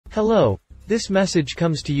Hello, this message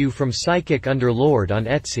comes to you from PsychicUnderLord on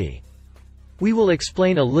Etsy. We will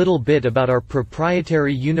explain a little bit about our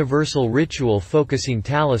proprietary universal ritual focusing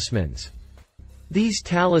talismans. These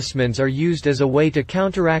talismans are used as a way to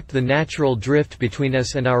counteract the natural drift between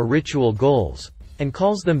us and our ritual goals, and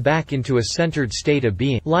calls them back into a centered state of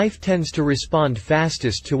being. Life tends to respond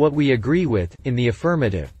fastest to what we agree with, in the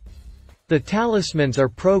affirmative. The talismans are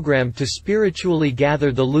programmed to spiritually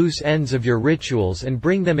gather the loose ends of your rituals and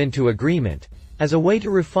bring them into agreement, as a way to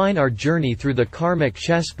refine our journey through the karmic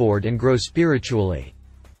chessboard and grow spiritually.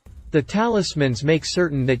 The talismans make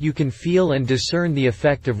certain that you can feel and discern the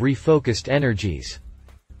effect of refocused energies.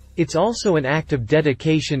 It's also an act of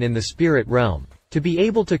dedication in the spirit realm, to be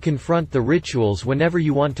able to confront the rituals whenever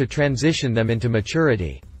you want to transition them into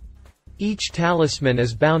maturity. Each talisman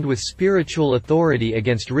is bound with spiritual authority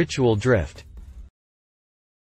against ritual drift.